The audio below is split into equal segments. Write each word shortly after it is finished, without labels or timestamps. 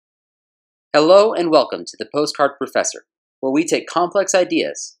Hello and welcome to the Postcard Professor, where we take complex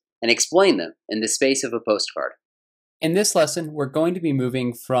ideas and explain them in the space of a postcard. In this lesson, we're going to be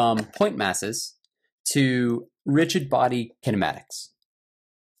moving from point masses to rigid body kinematics.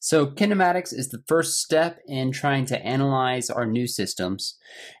 So kinematics is the first step in trying to analyze our new systems.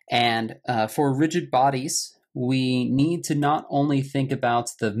 And for rigid bodies, we need to not only think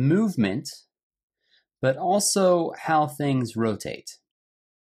about the movement, but also how things rotate.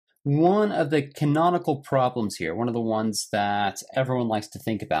 One of the canonical problems here, one of the ones that everyone likes to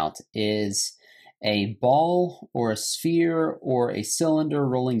think about, is a ball or a sphere or a cylinder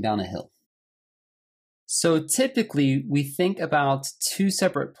rolling down a hill. So typically we think about two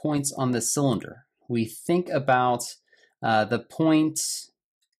separate points on the cylinder. We think about the point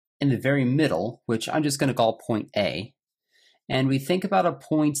in the very middle, which I'm just going to call point A, and we think about a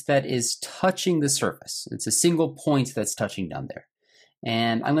point that is touching the surface. It's a single point that's touching down there,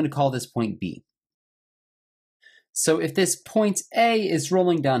 and I'm going to call this point B. So if this point A is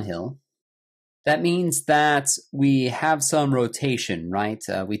rolling downhill, that means that we have some rotation, right?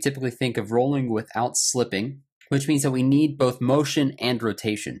 We typically think of rolling without slipping, which means that we need both motion and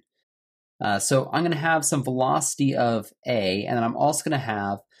rotation. So I'm going to have some velocity of A, and then I'm also going to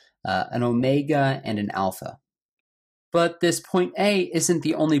have an omega and an alpha. But this point A isn't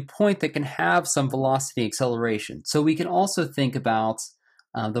the only point that can have some velocity acceleration. So we can also think about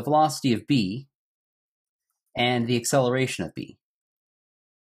the velocity of B and the acceleration of B.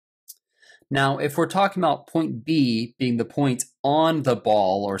 Now, if we're talking about point B being the point on the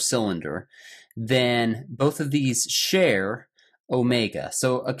ball or cylinder, then both of these share omega.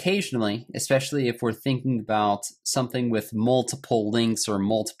 So occasionally, especially if we're thinking about something with multiple links or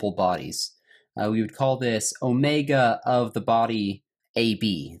multiple bodies, we would call this omega of the body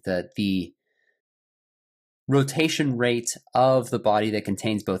AB, the rotation rate of the body that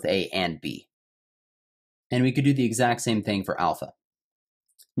contains both A and B. And we could do the exact same thing for alpha.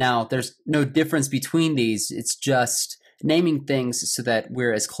 Now, there's no difference between these. It's just naming things so that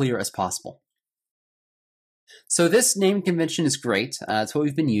we're as clear as possible. So this naming convention is great. It's what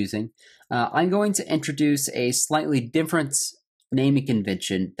we've been using. I'm going to introduce a slightly different naming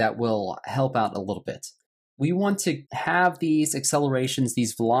convention that will help out a little bit. We want to have these accelerations,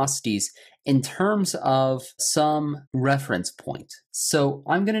 these velocities, in terms of some reference point. So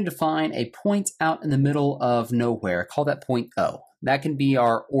I'm going to define a point out in the middle of nowhere, call that point O. That can be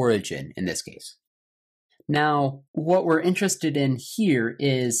our origin in this case. Now, what we're interested in here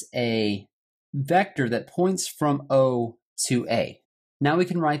is a vector that points from O to A. Now we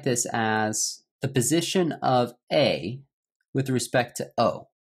can write this as the position of A with respect to O.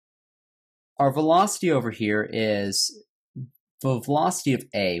 Our velocity over here is the velocity of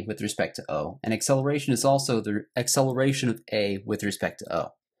A with respect to O, and acceleration is also the acceleration of A with respect to O.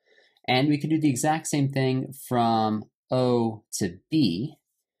 And we can do the exact same thing from O to B.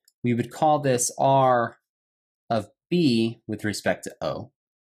 We would call this R of B with respect to O,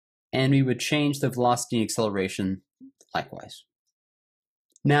 and we would change the velocity and acceleration likewise.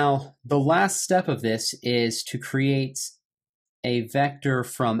 Now, the last step of this is to create a vector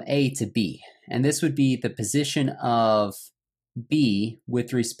from A to B, and this would be the position of B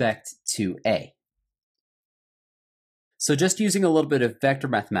with respect to A. So just using a little bit of vector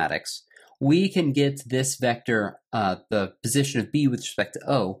mathematics, we can get this vector, the position of B with respect to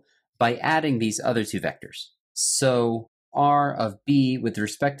O, by adding these other two vectors. So R of B with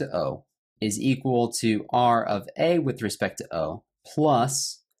respect to O is equal to R of A with respect to O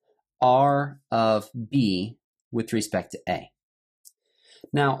plus R of B with respect to A.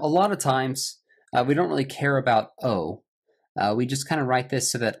 Now, a lot of times, we don't really care about O. We just kind of write this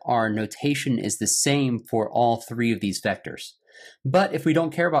so that our notation is the same for all three of these vectors. But if we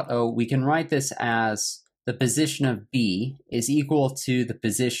don't care about O, we can write this as the position of B is equal to the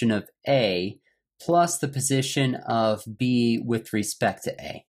position of A plus the position of B with respect to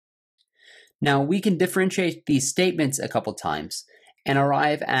A. Now, we can differentiate these statements a couple times and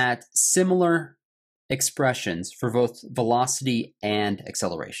arrive at similar expressions for both velocity and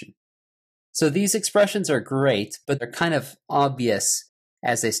acceleration. So these expressions are great, but they're kind of obvious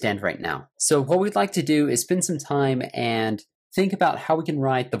as they stand right now. So what we'd like to do is spend some time and think about how we can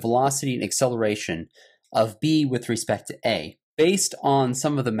write the velocity and acceleration of B with respect to A based on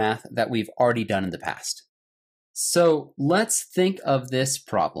some of the math that we've already done in the past. So let's think of this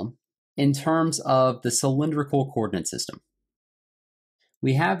problem in terms of the cylindrical coordinate system.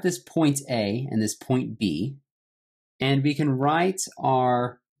 We have this point A and this point B, and we can write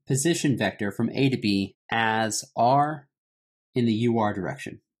our position vector from A to B as R in the UR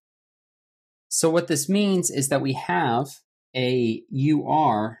direction. So what this means is that we have a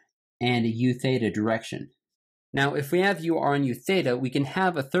UR and a u theta direction. Now, if we have UR and U theta, we can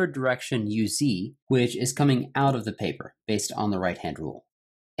have a third direction UZ, which is coming out of the paper based on the right-hand rule.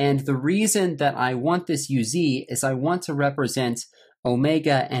 And the reason that I want this UZ is I want to represent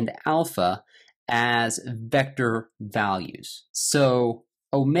omega and alpha as vector values. So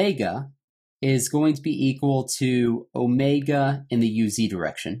omega is going to be equal to omega in the UZ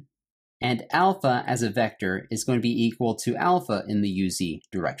direction, and alpha as a vector is going to be equal to alpha in the UZ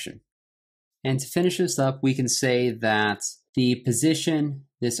direction. And to finish this up, we can say that the position,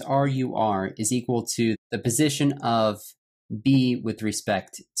 this RUR, is equal to the position of B with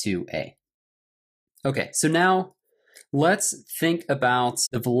respect to A. Okay, so now let's think about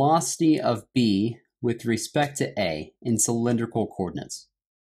the velocity of B with respect to A in cylindrical coordinates.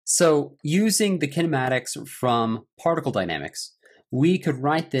 So using the kinematics from particle dynamics, we could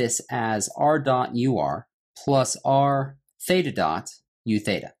write this as R dot UR plus R theta dot U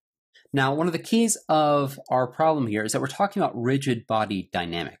theta. Now, one of the keys of our problem here is that we're talking about rigid body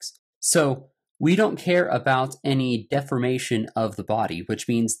dynamics. So we don't care about any deformation of the body, which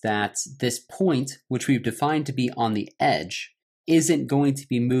means that this point, which we've defined to be on the edge, isn't going to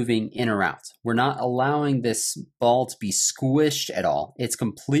be moving in or out. We're not allowing this ball to be squished at all. It's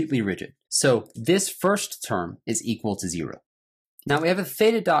completely rigid. So this first term is equal to 0. Now we have a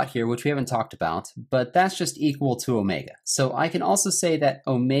theta dot here, which we haven't talked about, but that's just equal to omega. So I can also say that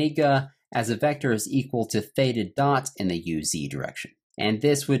omega as a vector is equal to theta dot in the UZ direction. And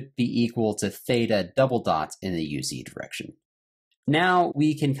this would be equal to theta double dot in the UZ direction. Now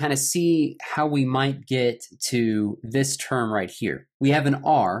we can kind of see how we might get to this term right here. We have an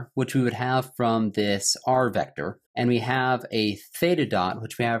R, which we would have from this R vector, and we have a theta dot,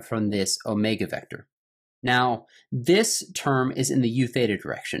 which we have from this omega vector. Now, this term is in the u theta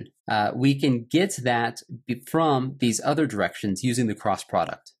direction. We can get that from these other directions using the cross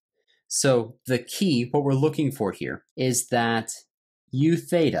product. So the key, what we're looking for here, is that u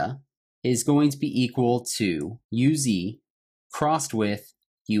theta is going to be equal to uz crossed with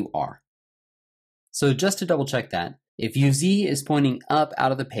ur. So just to double check that, if uz is pointing up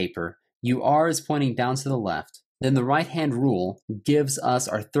out of the paper, ur is pointing down to the left, then the right-hand rule gives us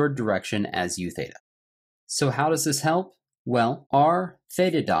our third direction as u theta. So how does this help? Well, r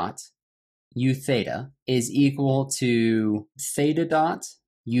theta dot u theta is equal to theta dot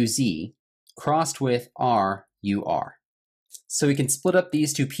uz crossed with r ur. So we can split up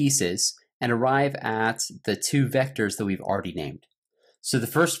these two pieces and arrive at the two vectors that we've already named. So the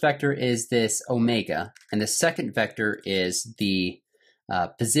first vector is this omega, and the second vector is the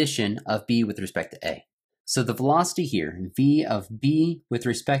position of b with respect to a. So the velocity here, v of b with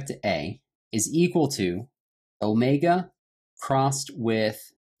respect to a, is equal to omega crossed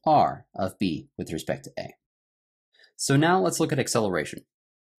with r of b with respect to a. So now let's look at acceleration.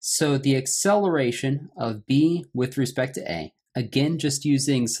 So the acceleration of b with respect to a, again just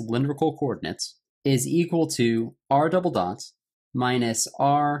using cylindrical coordinates, is equal to r double dot minus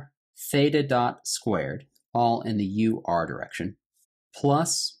r theta dot squared, all in the ur direction,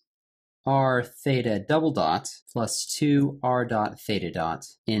 plus r theta double dot plus 2 r dot theta dot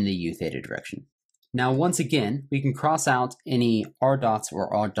in the u theta direction. Now, once again, we can cross out any r dots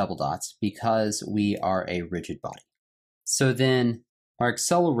or r double dots because we are a rigid body. So then our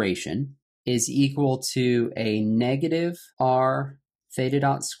acceleration is equal to a negative r theta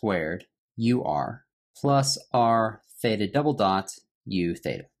dot squared ur plus r theta double dot u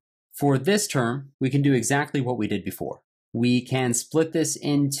theta. For this term, we can do exactly what we did before. We can split this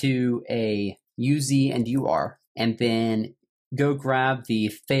into a uz and ur, and then go grab the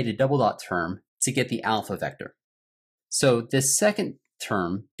theta double dot term to get the alpha vector. So this second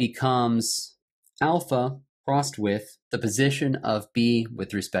term becomes alpha crossed with the position of b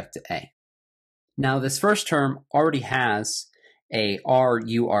with respect to a. Now this first term already has a r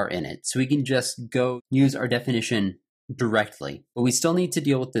ur in it, so we can just go use our definition directly, but we still need to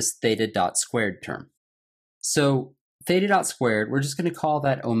deal with this theta dot squared term. So theta dot squared, we're just going to call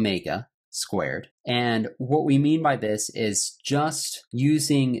that omega squared. And what we mean by this is just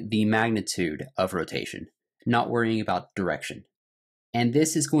using the magnitude of rotation, not worrying about direction. And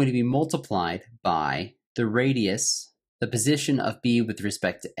this is going to be multiplied by the radius, the position of b with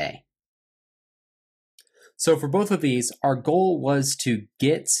respect to a. So for both of these, our goal was to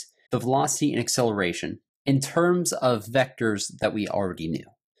get the velocity and acceleration in terms of vectors that we already knew.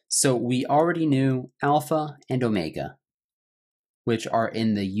 So we already knew alpha and omega, which are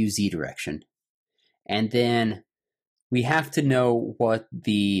in the uz direction. And then we have to know what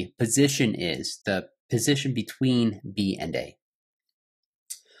the position is, the position between b and a.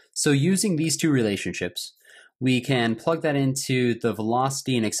 So using these two relationships, we can plug that into the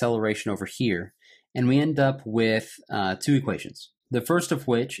velocity and acceleration over here, and we end up with two equations. The first of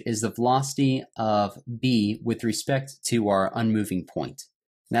which is the velocity of b with respect to our unmoving point.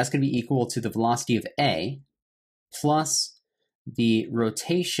 And that's going to be equal to the velocity of a plus the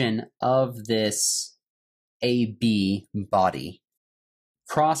rotation of this AB body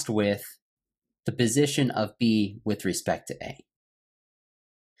crossed with the position of B with respect to A.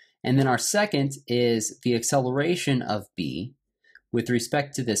 And then our second is the acceleration of B with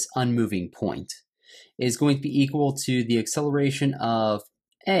respect to this unmoving point is going to be equal to the acceleration of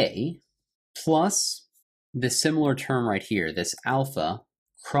A plus the similar term right here, this alpha,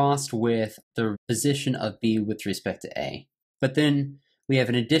 crossed with the position of B with respect to A. But then we have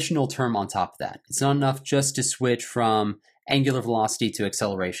an additional term on top of that. It's not enough just to switch from angular velocity to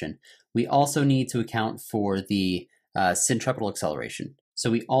acceleration. We also need to account for the centripetal acceleration. So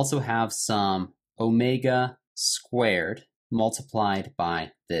we also have some omega squared multiplied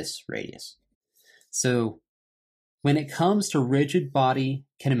by this radius. So when it comes to rigid body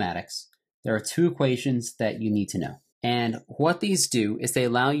kinematics, there are two equations that you need to know. And what these do is they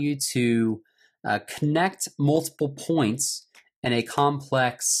allow you to connect multiple points in a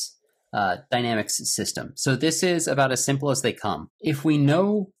complex dynamics system. So this is about as simple as they come. If we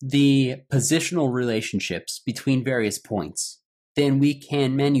know the positional relationships between various points, then we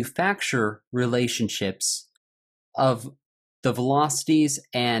can manufacture relationships of the velocities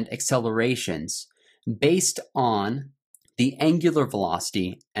and accelerations based on the angular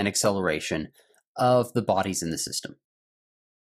velocity and acceleration of the bodies in the system.